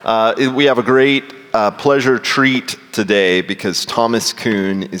We have a great pleasure treat today because Thomas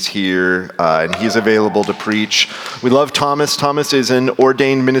Kuhn is here and he's available to preach. We love Thomas. Thomas is an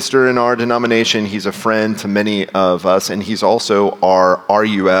ordained minister in our denomination. He's a friend to many of us, and he's also our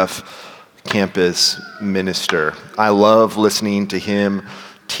RUF campus minister. I love listening to him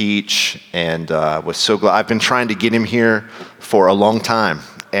teach and was so glad. I've been trying to get him here for a long time,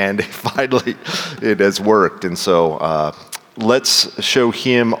 and finally it has worked. And so let's show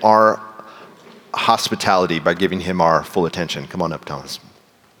him our hospitality by giving him our full attention. Come on up, Thomas.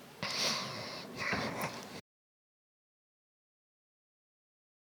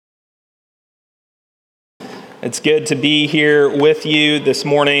 It's good to be here with you this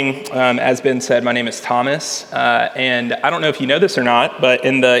morning. As Ben said, my name is Thomas, and I don't know if you know this or not, but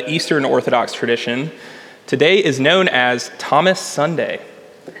in the Eastern Orthodox tradition, today is known as Thomas Sunday.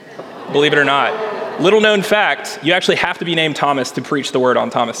 Believe it or not. Little known fact, you actually have to be named Thomas to preach the word on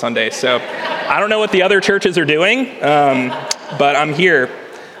Thomas Sunday. So I don't know what the other churches are doing, but I'm here.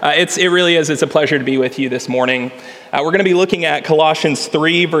 It really is. It's a pleasure to be with you this morning. We're going to be looking at Colossians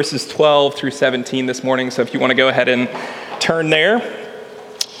 3, verses 12 through 17 this morning. So if you want to go ahead and turn there.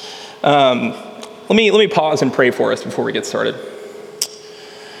 Let me pause and pray for us before we get started.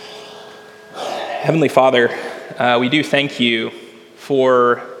 Heavenly Father, we do thank you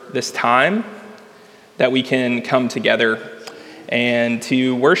for this time that we can come together and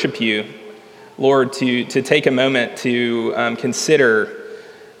to worship you, Lord, to take a moment to consider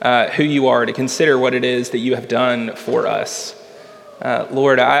who you are, to consider what it is that you have done for us.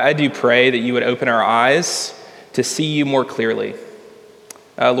 Lord, I do pray that you would open our eyes to see you more clearly.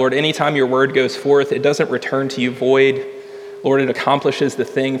 Lord, anytime your word goes forth, it doesn't return to you void. Lord, it accomplishes the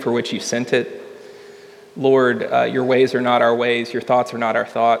thing for which you sent it. Lord, your ways are not our ways, your thoughts are not our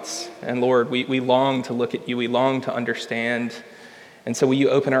thoughts. And Lord, we long to look at you, we long to understand. And so will you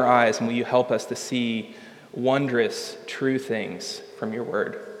open our eyes and will you help us to see wondrous, true things from your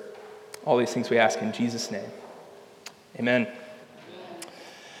word? All these things we ask in Jesus' name. Amen.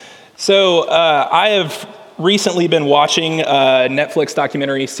 So I have recently been watching a Netflix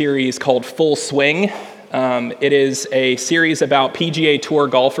documentary series called Full Swing. It is a series about PGA Tour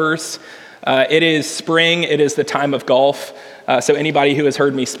golfers. It is spring, it is the time of golf, so anybody who has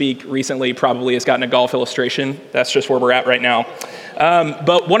heard me speak recently probably has gotten a golf illustration. That's just where we're at right now.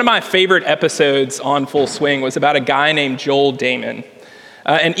 But one of my favorite episodes on Full Swing was about a guy named Joel Dahmen.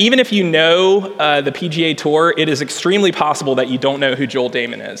 And even if you know the PGA Tour, it is extremely possible that you don't know who Joel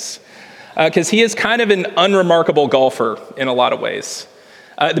Dahmen is, because he is kind of an unremarkable golfer in a lot of ways.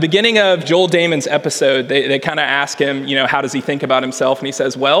 At the beginning of Joel Dahmen's episode, they kind of ask him, how does he think about himself? And he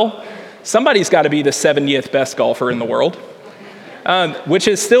says, well, somebody's got to be the 70th best golfer in the world, which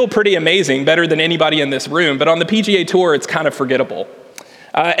is still pretty amazing, better than anybody in this room. But on the PGA Tour, it's kind of forgettable.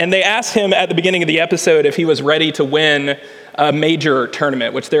 And they asked him at the beginning of the episode if he was ready to win a major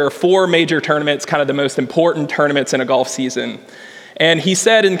tournament, which there are 4 major tournaments, kind of the most important tournaments in a golf season. And he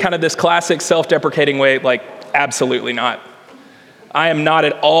said in kind of this classic self-deprecating way, like, absolutely not. I am not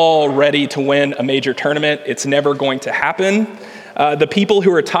at all ready to win a major tournament. It's never going to happen. The people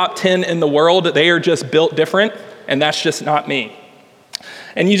who are top 10 in the world, they are just built different, and that's just not me.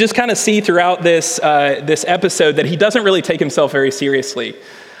 And you just kind of see throughout this episode that he doesn't really take himself very seriously.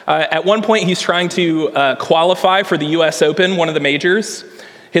 At one point, he's trying to qualify for the U.S. Open, one of the majors.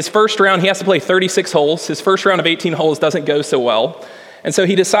 His first round, he has to play 36 holes. His first round of 18 holes doesn't go so well. And so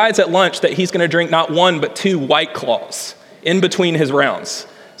he decides at lunch that he's going to drink not 1, but 2 White Claws in between his rounds.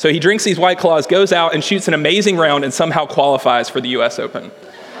 So he drinks these White Claws, goes out and shoots an amazing round and somehow qualifies for the U.S. Open.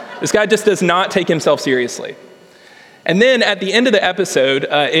 This guy just does not take himself seriously. And then at the end of the episode,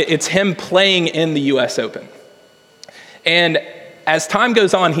 it's him playing in the U.S. Open. And as time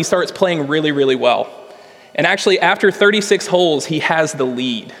goes on, he starts playing really, really well. And actually, after 36 holes, he has the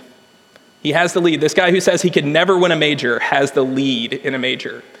lead. He has the lead. This guy who says he could never win a major has the lead in a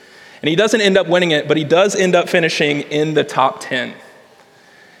major. And he doesn't end up winning it, but he does end up finishing in the top 10.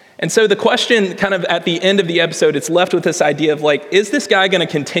 And so the question kind of at the end of the episode, it's left with this idea of like, is this guy going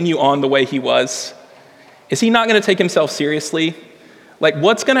to continue on the way he was? Is he not going to take himself seriously? Like,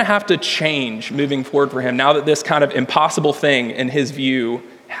 what's going to have to change moving forward for him now that this kind of impossible thing in his view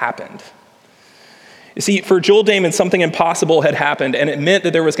happened? You see, for Joel Dahmen, something impossible had happened, and it meant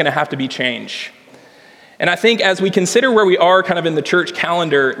that there was going to have to be change. And I think as we consider where we are kind of in the church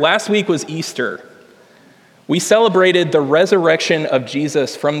calendar, last week was Easter. We celebrated the resurrection of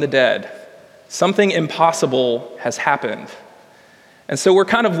Jesus from the dead. Something impossible has happened. And so we're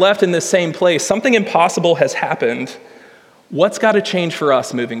kind of left in this same place. Something impossible has happened. What's got to change for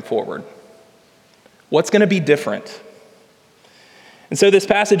us moving forward? What's going to be different? And so this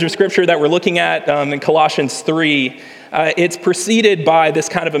passage of scripture that we're looking at in Colossians 3, it's preceded by this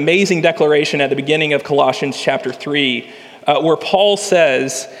kind of amazing declaration at the beginning of Colossians chapter 3, where Paul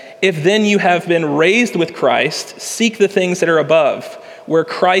says, "If then you have been raised with Christ, seek the things that are above, where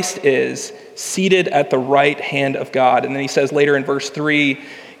Christ is, seated at the right hand of God." And then he says later in verse 3,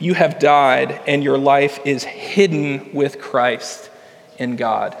 "You have died, and your life is hidden with Christ in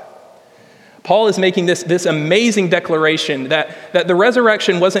God." Paul is making this amazing declaration that the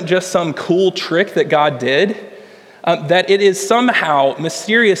resurrection wasn't just some cool trick that God did, that it is somehow,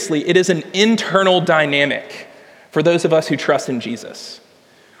 mysteriously, it is an internal dynamic for those of us who trust in Jesus.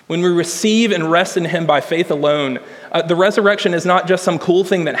 When we receive and rest in him by faith alone, the resurrection is not just some cool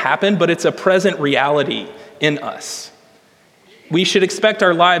thing that happened, but it's a present reality in us. We should expect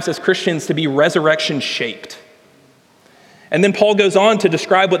our lives as Christians to be resurrection shaped. And then Paul goes on to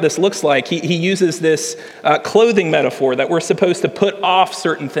describe what this looks like. He uses this clothing metaphor that we're supposed to put off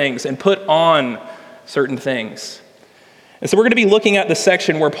certain things and put on certain things. And so we're going to be looking at the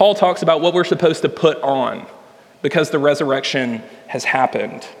section where Paul talks about what we're supposed to put on because the resurrection has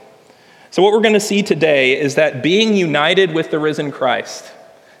happened. So what we're going to see today is that being united with the risen Christ,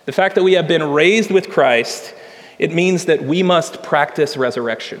 the fact that we have been raised with Christ, it means that we must practice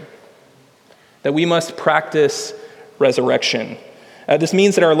resurrection. That we must practice resurrection. This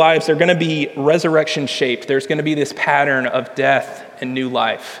means that our lives are going to be resurrection shaped. There's going to be this pattern of death and new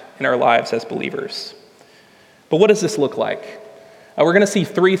life in our lives as believers. But what does this look like? We're going to see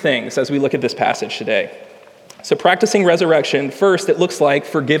three things as we look at this passage today. So practicing resurrection, first, it looks like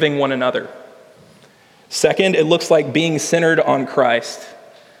forgiving one another. Second, it looks like being centered on Christ.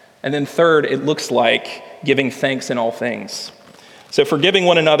 And then third, it looks like giving thanks in all things. So forgiving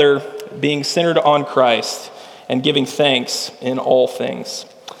one another, being centered on Christ, and giving thanks in all things.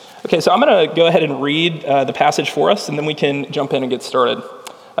 Okay, so I'm going to go ahead and read the passage for us, and then we can jump in and get started.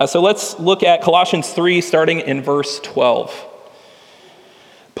 So let's look at Colossians 3, starting in verse 12.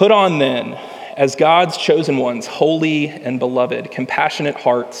 "Put on then, as God's chosen ones, holy and beloved, compassionate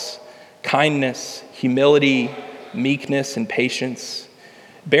hearts, kindness, humility, meekness, and patience,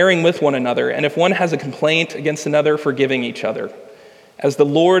 bearing with one another, and if one has a complaint against another, forgiving each other. As the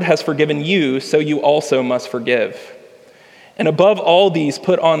Lord has forgiven you, so you also must forgive. And above all these,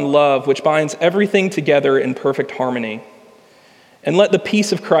 put on love, which binds everything together in perfect harmony. And let the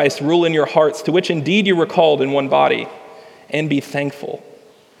peace of Christ rule in your hearts, to which indeed you were called in one body, and be thankful.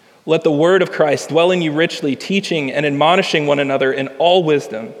 Let the word of Christ dwell in you richly, teaching and admonishing one another in all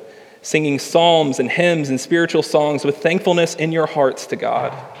wisdom, singing psalms and hymns and spiritual songs with thankfulness in your hearts to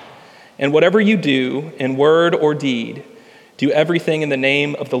God. And whatever you do, in word or deed, do everything in the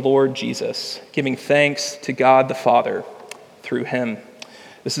name of the Lord Jesus, giving thanks to God the Father through him."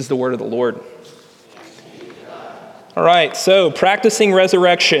 This is the word of the Lord. All right, so practicing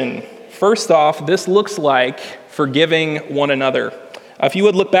resurrection. First off, this looks like forgiving one another. If you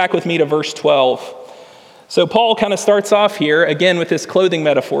would look back with me to verse 12. So Paul kind of starts off here, again, with this clothing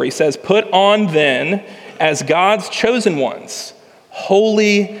metaphor. He says, "Put on then, as God's chosen ones,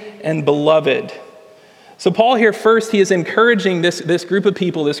 holy and beloved." So Paul here first, he is encouraging this group of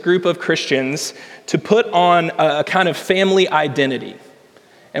people, this group of Christians, to put on a kind of family identity.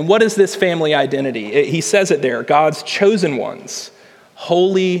 And what is this family identity? He says it there, God's chosen ones,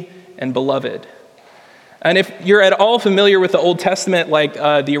 holy and beloved. And if you're at all familiar with the Old Testament, like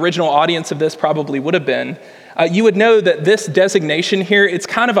the original audience of this probably would have been, you would know that this designation here, it's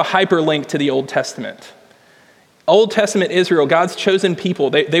kind of a hyperlink to the Old Testament. Old Testament Israel, God's chosen people,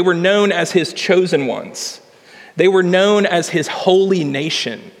 they were known as his chosen ones. They were known as his holy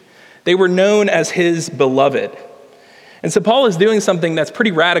nation. They were known as his beloved. And so Paul is doing something that's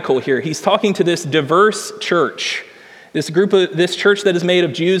pretty radical here. He's talking to this diverse church, this church that is made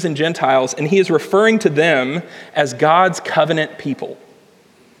of Jews and Gentiles, and he is referring to them as God's covenant people.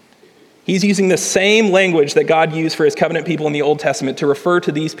 He's using the same language that God used for his covenant people in the Old Testament to refer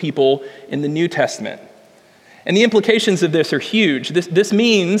to these people in the New Testament. And the implications of this are huge. This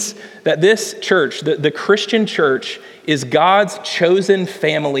means that this church, the Christian church, is God's chosen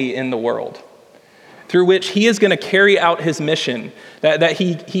family in the world, through which he is going to carry out his mission that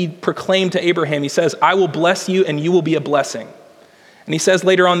he proclaimed to Abraham. He says, "I will bless you and you will be a blessing." And he says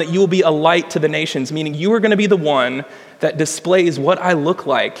later on that you will be a light to the nations, meaning you are going to be the one that displays what I look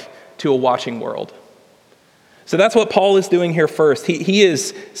like to a watching world. So that's what Paul is doing here first. He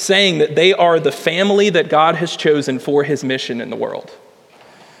is saying that they are the family that God has chosen for his mission in the world.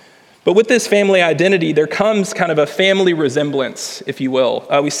 But with this family identity, there comes kind of a family resemblance, if you will.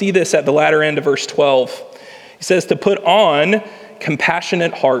 We see this at the latter end of verse 12. He says to put on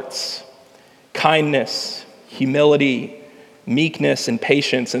compassionate hearts, kindness, humility, meekness, and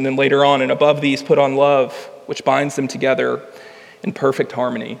patience. And then later on, and above these, put on love, which binds them together in perfect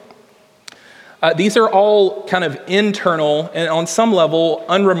harmony. These are all kind of internal and on some level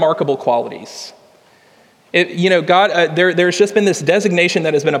unremarkable qualities. There's just been this designation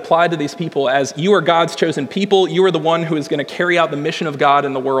that has been applied to these people as you are God's chosen people. You are the one who is going to carry out the mission of God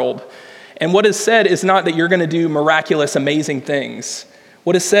in the world. And what is said is not that you're going to do miraculous, amazing things.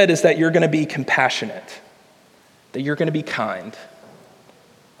 What is said is that you're going to be compassionate, that you're going to be kind,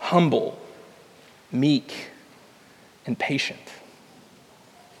 humble, meek, and patient.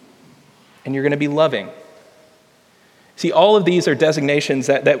 And you're going to be loving. See, all of these are designations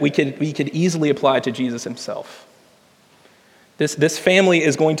that we could easily apply to Jesus himself. This family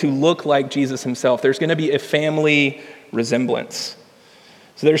is going to look like Jesus himself. There's going to be a family resemblance.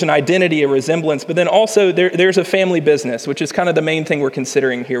 So there's an identity, a resemblance, but then also there's a family business, which is kind of the main thing we're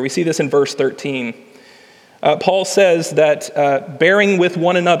considering here. We see this in verse 13. Paul says that bearing with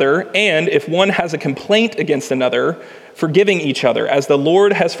one another, and if one has a complaint against another, forgiving each other, as the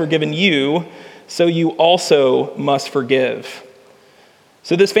Lord has forgiven you, so you also must forgive.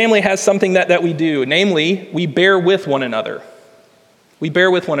 So this family has something that we do, namely, we bear with one another. We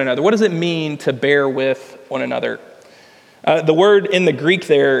bear with one another. What does it mean to bear with one another? The word in the Greek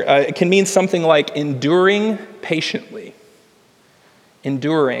there, it can mean something like enduring patiently.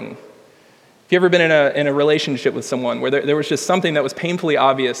 Enduring. Have you ever been in a relationship with someone where there was just something that was painfully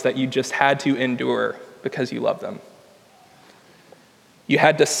obvious that you just had to endure because you love them? You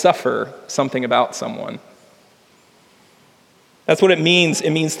had to suffer something about someone. That's what it means. It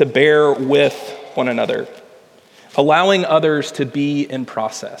means to bear with one another, allowing others to be in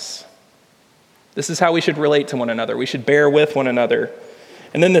process. This is how we should relate to one another. We should bear with one another.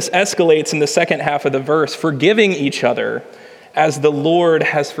 And then this escalates in the second half of the verse, forgiving each other as the Lord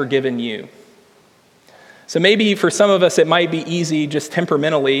has forgiven you. So maybe for some of us, it might be easy just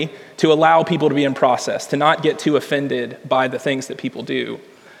temperamentally to allow people to be in process, to not get too offended by the things that people do.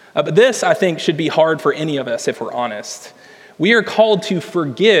 But this, I think, should be hard for any of us if we're honest. We are called to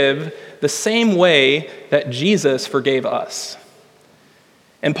forgive the same way that Jesus forgave us.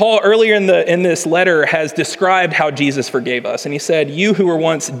 And Paul, earlier in this letter, has described how Jesus forgave us. And he said, you who were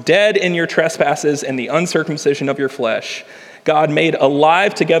once dead in your trespasses and the uncircumcision of your flesh, God made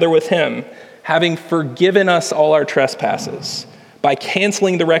alive together with him, having forgiven us all our trespasses, by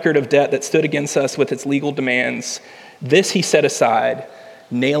canceling the record of debt that stood against us with its legal demands. This he set aside,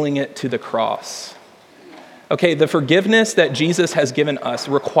 nailing it to the cross. Okay, the forgiveness that Jesus has given us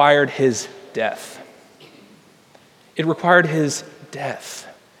required his death. It required his death.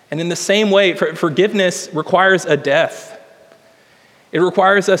 And in the same way, forgiveness requires a death. It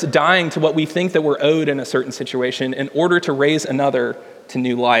requires us dying to what we think that we're owed in a certain situation in order to raise another to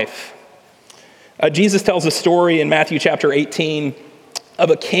new life. Jesus tells a story in Matthew chapter 18 of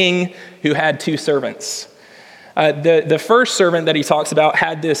a king who had two servants. The first servant that he talks about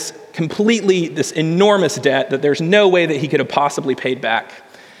had this enormous debt that there's no way that he could have possibly paid back.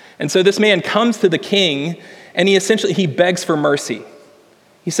 And so this man comes to the king and he begs for mercy.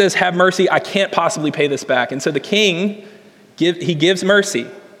 He says, have mercy, I can't possibly pay this back. And so the king, he gives mercy.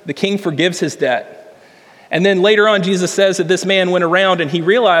 The king forgives his debt. And then later on, Jesus says that this man went around and he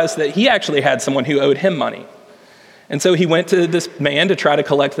realized that he actually had someone who owed him money. And so he went to this man to try to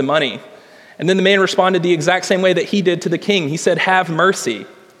collect the money. And then the man responded the exact same way that he did to the king. He said, have mercy.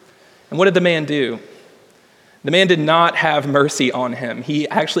 And what did the man do? The man did not have mercy on him. He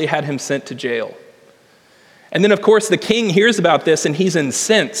actually had him sent to jail. And then, of course, the king hears about this and he's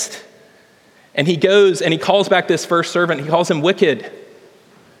incensed. And he goes and he calls back this first servant. He calls him wicked.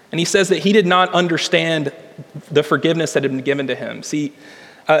 And he says that he did not understand the forgiveness that had been given to him. See,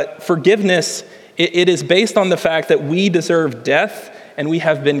 forgiveness, it is based on the fact that we deserve death and we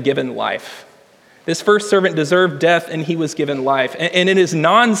have been given life. This first servant deserved death and he was given life. And it is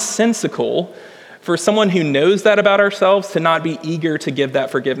nonsensical for someone who knows that about ourselves to not be eager to give that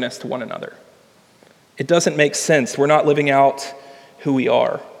forgiveness to one another. It doesn't make sense. We're not living out who we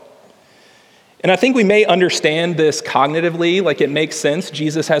are. And I think we may understand this cognitively, like it makes sense.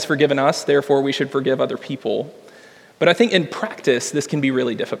 Jesus has forgiven us, therefore we should forgive other people. But I think in practice, this can be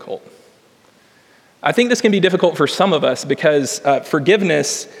really difficult. I think this can be difficult for some of us because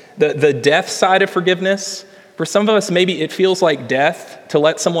forgiveness, the death side of forgiveness, for some of us, maybe it feels like death to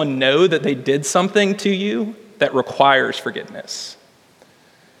let someone know that they did something to you that requires forgiveness.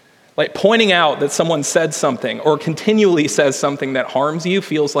 Like pointing out that someone said something or continually says something that harms you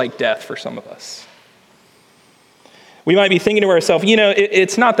feels like death for some of us. We might be thinking to ourselves,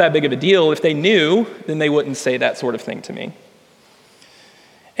 it's not that big of a deal. If they knew, then they wouldn't say that sort of thing to me.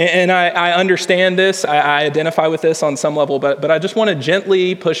 And I understand this, I identify with this on some level, but I just want to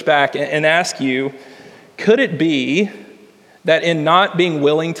gently push back and ask you, could it be that in not being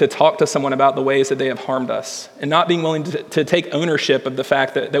willing to talk to someone about the ways that they have harmed us, and not being willing to take ownership of the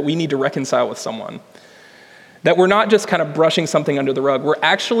fact that we need to reconcile with someone, that we're not just kind of brushing something under the rug, we're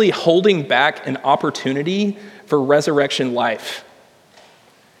actually holding back an opportunity for resurrection life?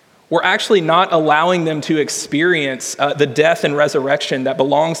 We're actually not allowing them to experience the death and resurrection that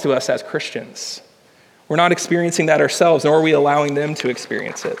belongs to us as Christians. We're not experiencing that ourselves, nor are we allowing them to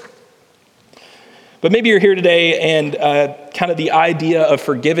experience it. But maybe you're here today and kind of the idea of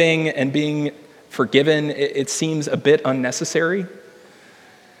forgiving and being forgiven, it seems a bit unnecessary.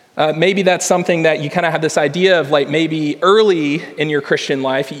 Maybe that's something that you kind of have this idea of, like, maybe early in your Christian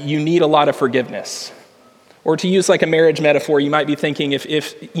life, you need a lot of forgiveness. Or to use like a marriage metaphor, you might be thinking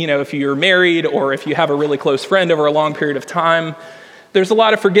if you're married or if you have a really close friend over a long period of time, there's a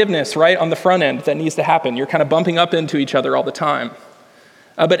lot of forgiveness, right, on the front end that needs to happen. You're kind of bumping up into each other all the time.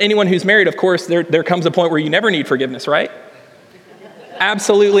 But anyone who's married, of course, there comes a point where you never need forgiveness, right?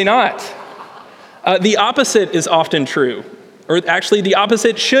 Absolutely not. The opposite is often true, or actually the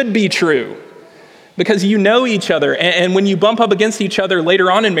opposite should be true, because you know each other, and when you bump up against each other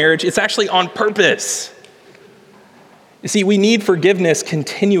later on in marriage, it's actually on purpose. You see, we need forgiveness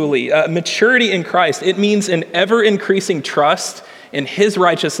continually. Maturity in Christ, it means an ever-increasing trust in his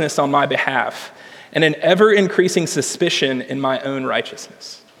righteousness on my behalf and an ever-increasing suspicion in my own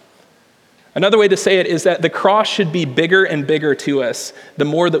righteousness. Another way to say it is that the cross should be bigger and bigger to us the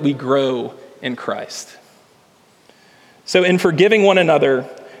more that we grow in Christ. So in forgiving one another,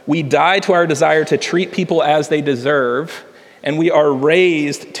 we die to our desire to treat people as they deserve, and we are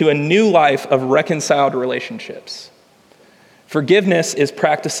raised to a new life of reconciled relationships. Forgiveness is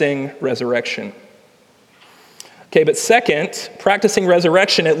practicing resurrection. Okay, but second, practicing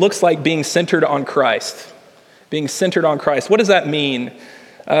resurrection, it looks like being centered on Christ. Being centered on Christ. What does that mean?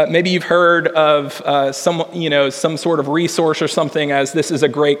 Maybe you've heard of some sort of resource or something as this is a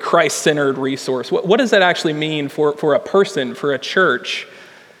great Christ-centered resource. What does that actually mean for a person, for a church,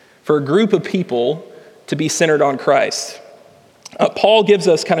 for a group of people to be centered on Christ? Paul gives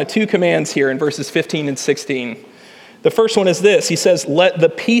us kind of two commands here in verses 15 and 16. The first one is this. He says, "Let the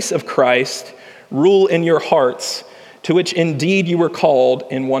peace of Christ rule in your hearts, to which indeed you were called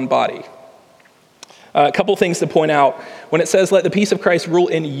in one body." A couple things to point out. When it says, "Let the peace of Christ rule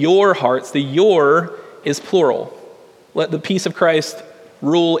in your hearts," the "your" is plural. Let the peace of Christ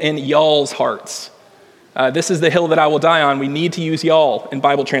rule in y'all's hearts. This is the hill that I will die on. We need to use y'all in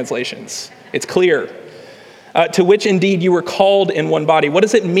Bible translations. It's clear. To which indeed you were called in one body. What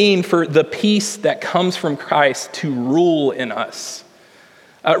does it mean for the peace that comes from Christ to rule in us?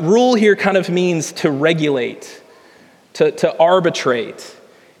 Rule here kind of means to regulate, to arbitrate.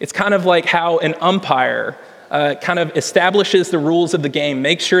 It's kind of like how an umpire kind of establishes the rules of the game,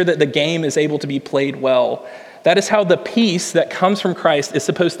 makes sure that the game is able to be played well. That is how the peace that comes from Christ is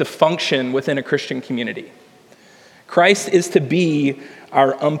supposed to function within a Christian community. Christ is to be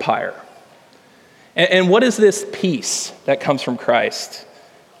our umpire. And what is this peace that comes from Christ?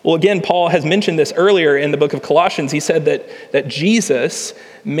 Well, again, Paul has mentioned this earlier in the book of Colossians. He said that Jesus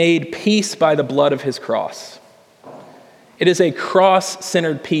made peace by the blood of his cross. It is a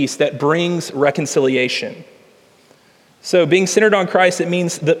cross-centered peace that brings reconciliation. So being centered on Christ, it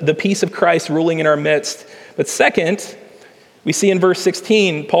means the peace of Christ ruling in our midst. But second, we see in verse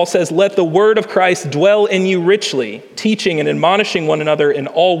 16, Paul says, "Let the word of Christ dwell in you richly, teaching and admonishing one another in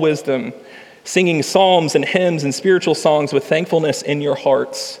all wisdom, singing psalms and hymns and spiritual songs with thankfulness in your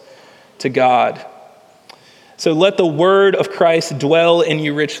hearts to God." So let the word of Christ dwell in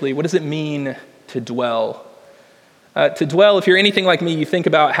you richly. What does it mean to dwell? To dwell, if you're anything like me, you think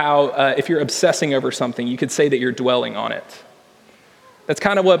about how if you're obsessing over something, you could say that you're dwelling on it. That's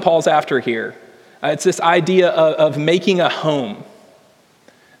kind of what Paul's after here. It's this idea of making a home.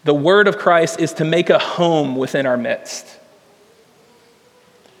 The word of Christ is to make a home within our midst.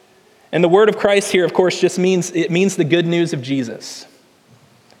 And the word of Christ here, of course, just means the good news of Jesus.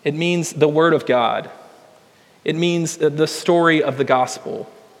 It means the word of God. It means the story of the gospel.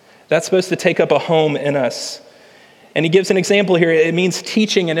 That's supposed to take up a home in us. And he gives an example here. It means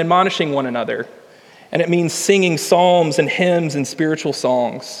teaching and admonishing one another. And it means singing psalms and hymns and spiritual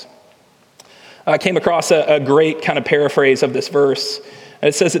songs. I came across a great kind of paraphrase of this verse. And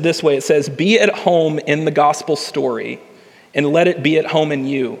it says it this way. It says, "Be at home in the gospel story, and let it be at home in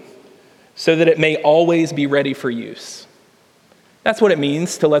you, so that it may always be ready for use." That's what it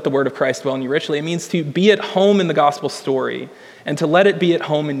means to let the word of Christ dwell in you richly. It means to be at home in the gospel story and to let it be at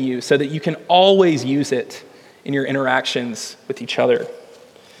home in you so that you can always use it in your interactions with each other.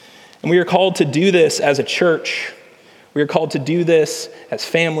 And we are called to do this as a church. We are called to do this as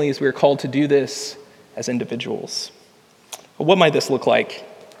families. We are called to do this as individuals. What might this look like?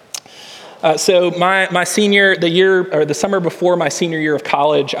 So my senior, the summer before my senior year of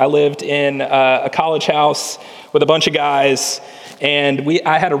college, I lived in a college house with a bunch of guys, and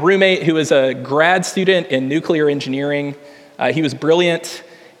I had a roommate who was a grad student in nuclear engineering. He was brilliant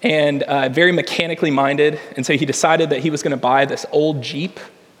and very mechanically minded, and so he decided that he was going to buy this old Jeep,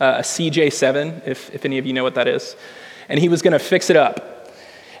 a CJ7, if any of you know what that is, and he was going to fix it up.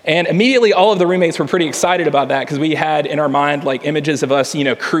 And immediately all of the roommates were pretty excited about that because we had in our mind like images of us,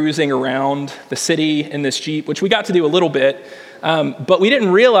 cruising around the city in this Jeep, which we got to do a little bit. But we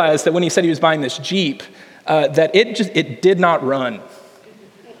didn't realize that when he said he was buying this Jeep, that it did not run.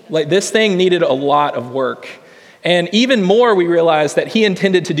 Like this thing needed a lot of work. And even more, we realized that he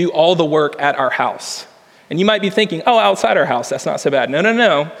intended to do all the work at our house. And you might be thinking, oh, outside our house, that's not so bad.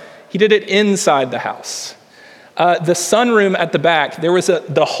 No. He did it inside the house. The sunroom at the back,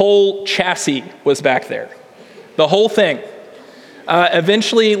 the whole chassis was back there. The whole thing.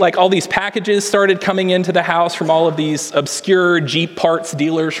 Eventually, like all these packages started coming into the house from all of these obscure Jeep parts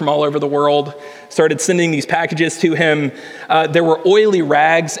dealers from all over the world, started sending these packages to him. There were oily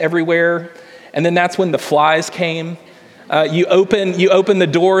rags everywhere. And then that's when the flies came. You open the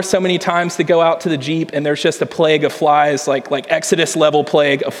door so many times to go out to the Jeep, and there's just a plague of flies, like Exodus level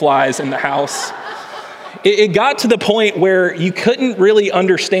plague of flies in the house. It got to the point where you couldn't really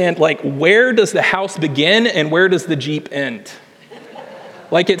understand, like, where does the house begin and where does the Jeep end?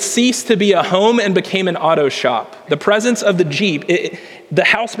 Like, it ceased to be a home and became an auto shop. The presence of the Jeep, the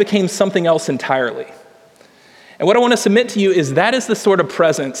house became something else entirely. And what I want to submit to you is that is the sort of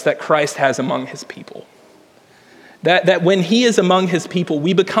presence that Christ has among his people. That when he is among his people,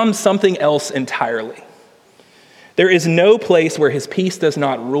 we become something else entirely. There is no place where his peace does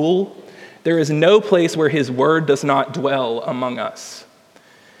not rule. There is no place where his word does not dwell among us.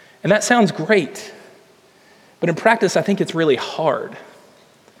 And that sounds great. But in practice, I think it's really hard.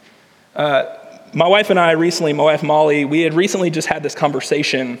 My wife and I recently, my wife Molly, we had recently just had this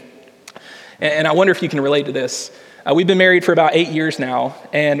conversation. And I wonder if you can relate to this. We've been married for about 8 years now.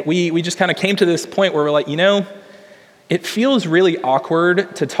 And we just kind of came to this point where we're like, it feels really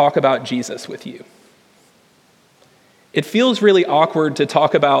awkward to talk about Jesus with you. It feels really awkward to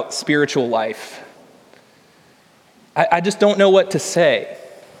talk about spiritual life. I just don't know what to say.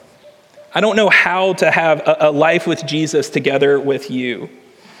 I don't know how to have a life with Jesus together with you.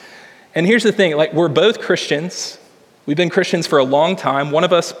 And here's the thing, we're both Christians. We've been Christians for a long time, one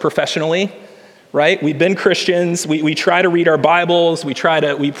of us professionally, right? We've been Christians. We try to read our Bibles. We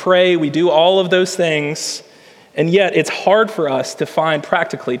pray. We do all of those things. And yet it's hard for us to find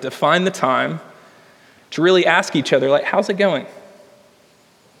the time to really ask each other, how's it going?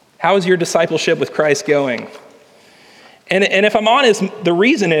 How is your discipleship with Christ going? And if I'm honest, the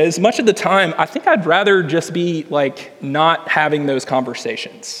reason is, much of the time, I think I'd rather just be not having those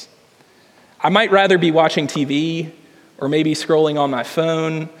conversations. I might rather be watching TV or maybe scrolling on my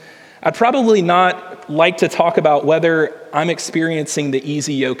phone. I'd probably not like to talk about whether I'm experiencing the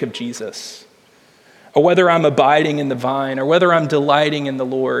easy yoke of Jesus, or whether I'm abiding in the vine, or whether I'm delighting in the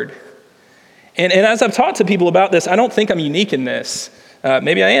Lord. And as I've talked to people about this, I don't think I'm unique in this.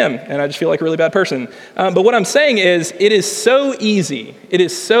 Maybe I am, and I just feel like a really bad person. But what I'm saying is, it is so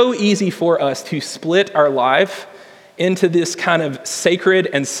easy for us to split our life into this kind of sacred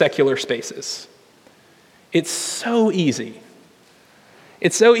and secular spaces. It's so easy.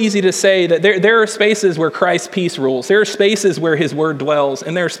 It's so easy to say that there are spaces where Christ's peace rules. There are spaces where his word dwells,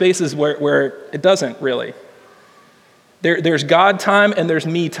 and there are spaces where it doesn't really. There's God time and there's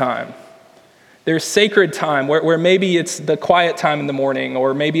me time. There's sacred time where maybe it's the quiet time in the morning,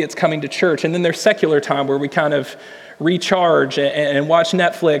 or maybe it's coming to church. And then there's secular time where we kind of recharge and watch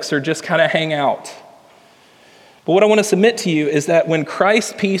Netflix or just kind of hang out. But what I want to submit to you is that when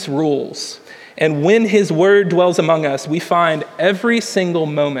Christ's peace rules and when his word dwells among us, we find every single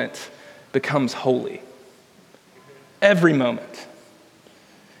moment becomes holy. Every moment.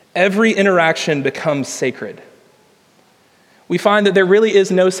 Every interaction becomes sacred. We find that there really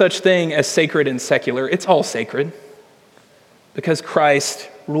is no such thing as sacred and secular. It's all sacred because Christ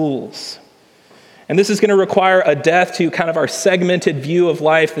rules. And this is going to require a death to kind of our segmented view of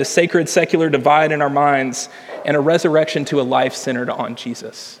life, the sacred secular divide in our minds, and a resurrection to a life centered on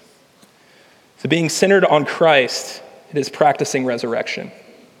Jesus. So being centered on Christ, it is practicing resurrection.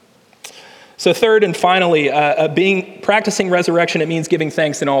 So third and finally, practicing resurrection, it means giving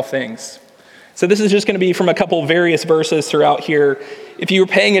thanks in all things. So this is just going to be from a couple various verses throughout here. If you were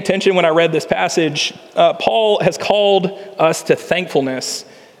paying attention when I read this passage, Paul has called us to thankfulness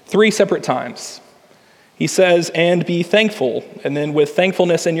 3 separate times. He says, and be thankful, and then with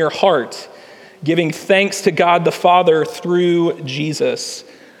thankfulness in your heart, giving thanks to God the Father through Jesus.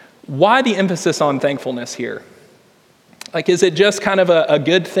 Why the emphasis on thankfulness here? Like, is it just kind of a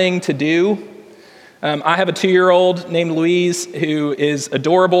good thing to do? I have a 2-year-old named Louise who is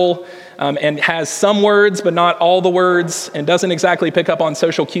adorable and has some words, but not all the words, and doesn't exactly pick up on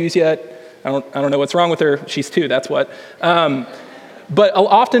social cues yet. I don't know what's wrong with her. She's 2, that's what. But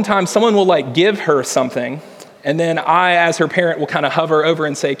oftentimes someone will like give her something, and then I, as her parent, will kind of hover over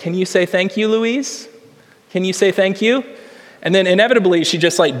and say, can you say thank you, Louise? Can you say thank you? And then inevitably she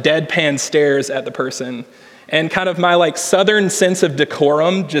just like deadpan stares at the person, and kind of my like Southern sense of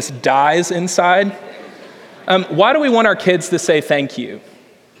decorum just dies inside. Why do we want our kids to say thank you?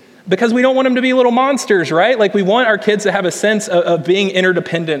 Because we don't want them to be little monsters, right? Like, we want our kids to have a sense of being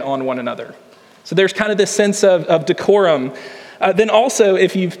interdependent on one another. So there's kind of this sense of decorum. Then also,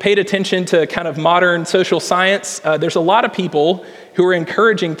 if you've paid attention to kind of modern social science, there's a lot of people who are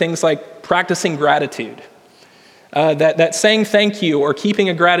encouraging things like practicing gratitude. That saying thank you or keeping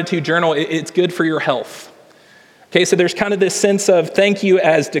a gratitude journal, it's good for your health. Okay, so there's kind of this sense of thank you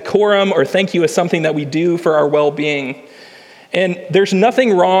as decorum, or thank you as something that we do for our well-being. And there's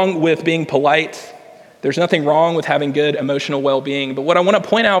nothing wrong with being polite. There's nothing wrong with having good emotional well-being. But what I want to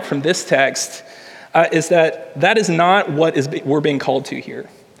point out from this text is that is not what we're being called to here.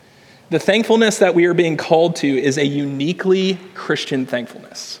 The thankfulness that we are being called to is a uniquely Christian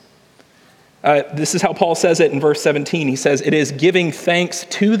thankfulness. This is how Paul says it in verse 17. He says, it is giving thanks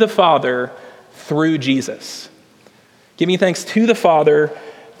to the Father through Jesus. Giving thanks to the Father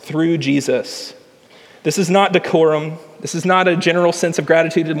through Jesus. This is not decorum. This is not a general sense of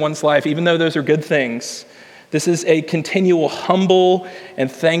gratitude in one's life, even though those are good things. This is a continual humble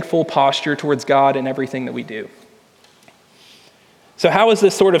and thankful posture towards God in everything that we do. So how is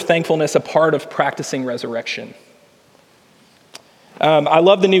this sort of thankfulness a part of practicing resurrection? I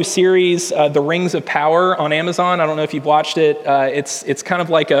love the new series, The Rings of Power on Amazon. I don't know if you've watched it. It's kind of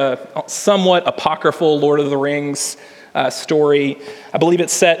like a somewhat apocryphal Lord of the Rings story. I believe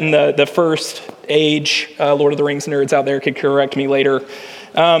it's set in the first age. Lord of the Rings nerds out there could correct me later.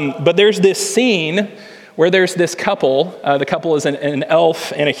 But there's this scene where there's this couple. The couple is an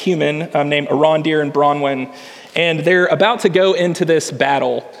elf and a human named Arondir and Bronwyn. And they're about to go into this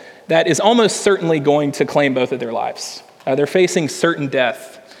battle that is almost certainly going to claim both of their lives. They're facing certain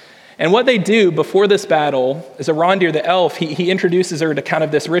death. And what they do before this battle is Arondir, the elf, he introduces her to kind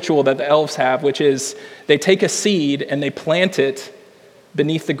of this ritual that the elves have, which is they take a seed and they plant it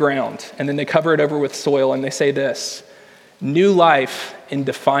beneath the ground, and then they cover it over with soil, and they say this: new life in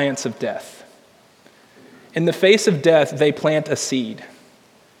defiance of death. In the face of death, they plant a seed.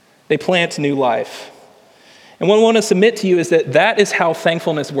 They plant new life. And what I want to submit to you is that is how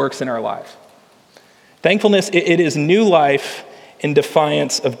thankfulness works in our life. Thankfulness, it is new life in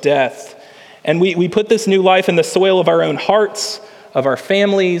defiance of death. And we put this new life in the soil of our own hearts, of our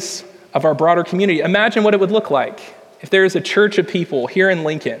families, of our broader community. Imagine what it would look like if there is a church of people here in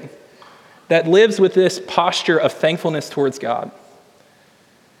Lincoln that lives with this posture of thankfulness towards God.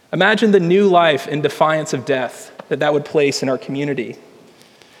 Imagine the new life in defiance of death that would place in our community.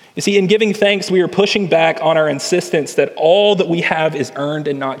 You see, in giving thanks, we are pushing back on our insistence that all that we have is earned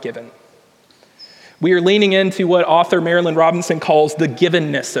and not given. We are leaning into what author Marilyn Robinson calls the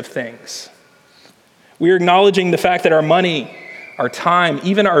givenness of things. We are acknowledging the fact that our money, our time,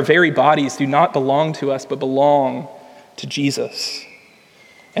 even our very bodies do not belong to us, but belong to Jesus.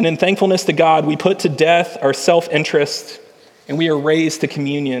 And in thankfulness to God, we put to death our self-interest, and we are raised to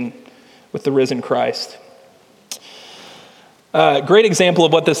communion with the risen Christ. Great example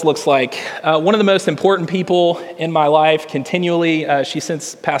of what this looks like. One of the most important people in my life continually, she's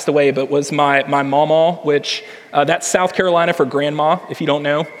since passed away, but was my mama, which that's South Carolina for grandma, if you don't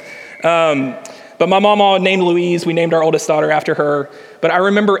know. But my mama named Louise, we named our oldest daughter after her. But I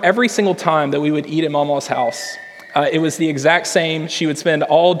remember every single time that we would eat at mama's house, it was the exact same. She would spend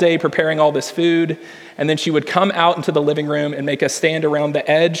all day preparing all this food, and then she would come out into the living room and make us stand around the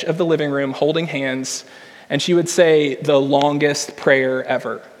edge of the living room holding hands, and she would say the longest prayer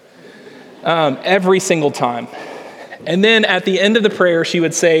ever, every single time. And then at the end of the prayer, she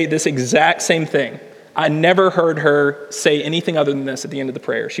would say this exact same thing. I never heard her say anything other than this at the end of the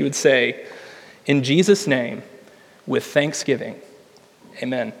prayer. She would say, "In Jesus' name, with thanksgiving,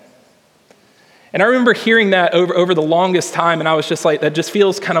 amen." And I remember hearing that over the longest time, and I was just like, that just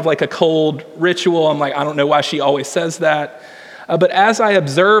feels kind of like a cold ritual. I'm like, I don't know why she always says that. But as I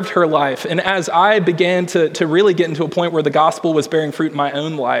observed her life, and as I began to really get into a point where the gospel was bearing fruit in my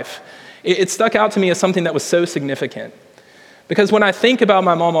own life, it stuck out to me as something that was so significant. Because when I think about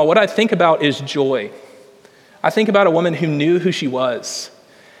my mama, what I think about is joy. I think about a woman who knew who she was.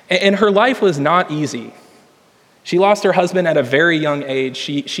 And her life was not easy. She lost her husband at a very young age.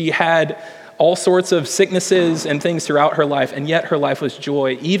 She had all sorts of sicknesses and things throughout her life, and yet her life was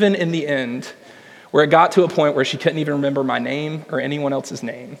joy, even in the end, where it got to a point where she couldn't even remember my name or anyone else's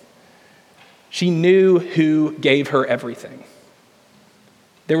name. She knew who gave her everything.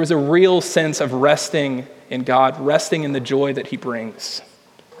 There was a real sense of resting in God, resting in the joy that he brings.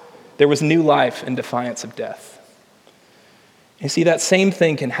 There was new life in defiance of death. You see, that same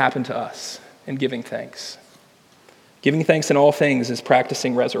thing can happen to us in giving thanks. Giving thanks in all things is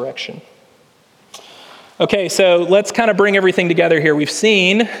practicing resurrection. Okay, so let's kind of bring everything together here. We've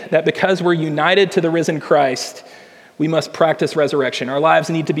seen that because we're united to the risen Christ, we must practice resurrection. Our lives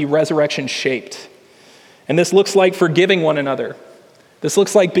need to be resurrection-shaped. And this looks like forgiving one another. This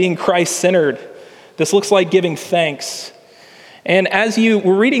looks like being Christ-centered. This looks like giving thanks. And as you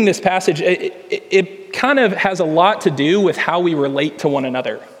were reading this passage, it kind of has a lot to do with how we relate to one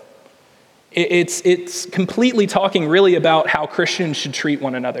another. It's completely talking really about how Christians should treat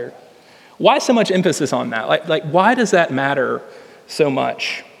one another. Why so much emphasis on that? Like why does that matter so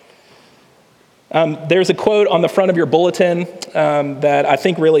much? There's a quote on the front of your bulletin that I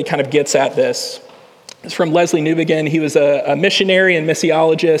think really kind of gets at this. It's from Leslie Newbegin. He was a missionary and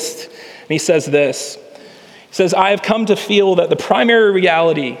missiologist, and he says this. He says, "I have come to feel that the primary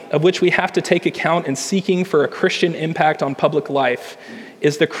reality of which we have to take account in seeking for a Christian impact on public life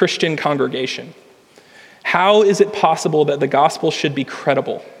is the Christian congregation. How is it possible that the gospel should be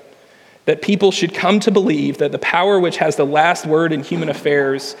credible? That people should come to believe that the power which has the last word in human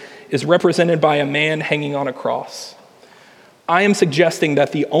affairs is represented by a man hanging on a cross? I am suggesting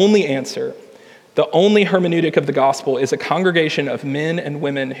that the only answer, the only hermeneutic of the gospel is a congregation of men and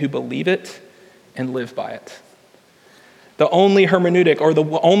women who believe it and live by it. The only hermeneutic, or the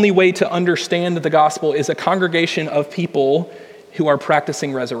only way to understand the gospel, is a congregation of people who are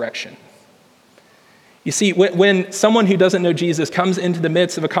practicing resurrection." You see, when someone who doesn't know Jesus comes into the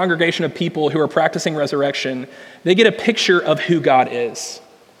midst of a congregation of people who are practicing resurrection, they get a picture of who God is.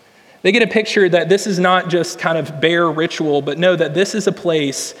 They get a picture that this is not just kind of bare ritual, but no, that this is a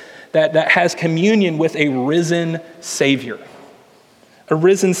place that has communion with a risen Savior. A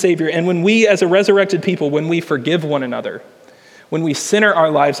risen Savior. And when we, as a resurrected people, when we forgive one another, when we center our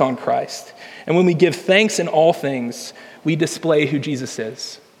lives on Christ, and when we give thanks in all things, we display who Jesus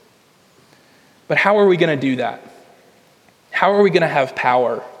is. But how are we going to do that? How are we going to have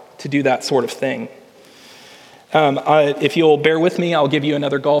power to do that sort of thing? If you'll bear with me, I'll give you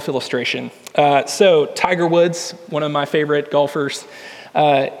another golf illustration. So Tiger Woods, one of my favorite golfers,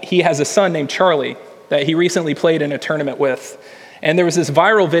 he has a son named Charlie that he recently played in a tournament with. And there was this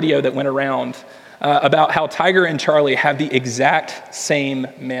viral video that went around about how Tiger and Charlie have the exact same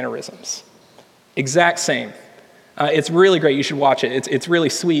mannerisms. Exact same. It's really great. You should watch it. It's really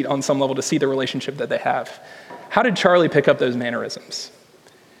sweet on some level to see the relationship that they have. How did Charlie pick up those mannerisms?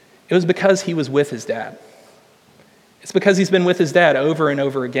 It was because he was with his dad. It's because he's been with his dad over and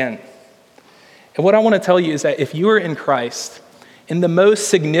over again. And what I want to tell you is that if you are in Christ, in the most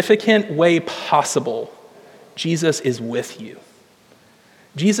significant way possible, Jesus is with you.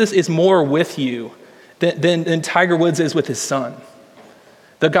 Jesus is more with you than Tiger Woods is with his son.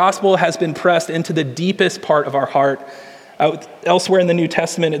 The gospel has been pressed into the deepest part of our heart. Elsewhere in the New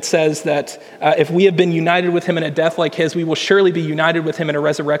Testament, it says that if we have been united with him in a death like his, we will surely be united with him in a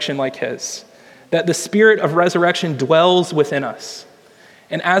resurrection like his. That the spirit of resurrection dwells within us.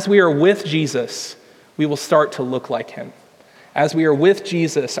 And as we are with Jesus, we will start to look like him. As we are with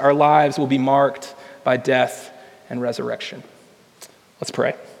Jesus, our lives will be marked by death and resurrection. Let's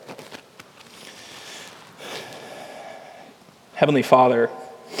pray. Heavenly Father,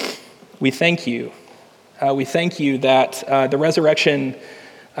 we thank you. We thank you that the resurrection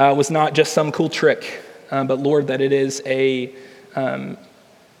was not just some cool trick, but Lord, that it is a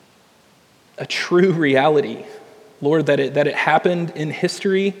true reality. Lord, that it happened in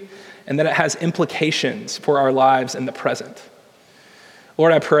history and that it has implications for our lives in the present.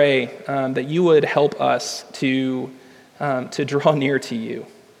 Lord, I pray that you would help us to draw near to you.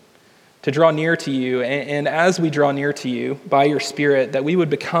 To draw near to you, and as we draw near to you by your Spirit, that we would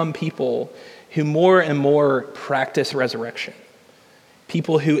become people who more and more practice resurrection,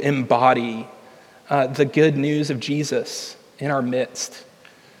 people who embody the good news of Jesus in our midst.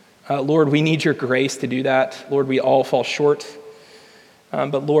 Lord, we need your grace to do that. Lord, we all fall short.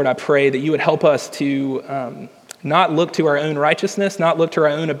 But Lord, I pray that you would help us to not look to our own righteousness, not look to our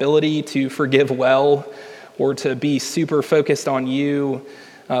own ability to forgive well, or to be super focused on you,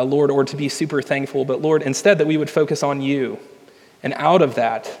 Lord, or to be super thankful, but Lord, instead that we would focus on you, And out of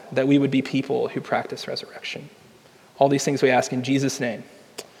that we would be people who practice resurrection. All these things we ask in Jesus' name.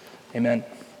 Amen.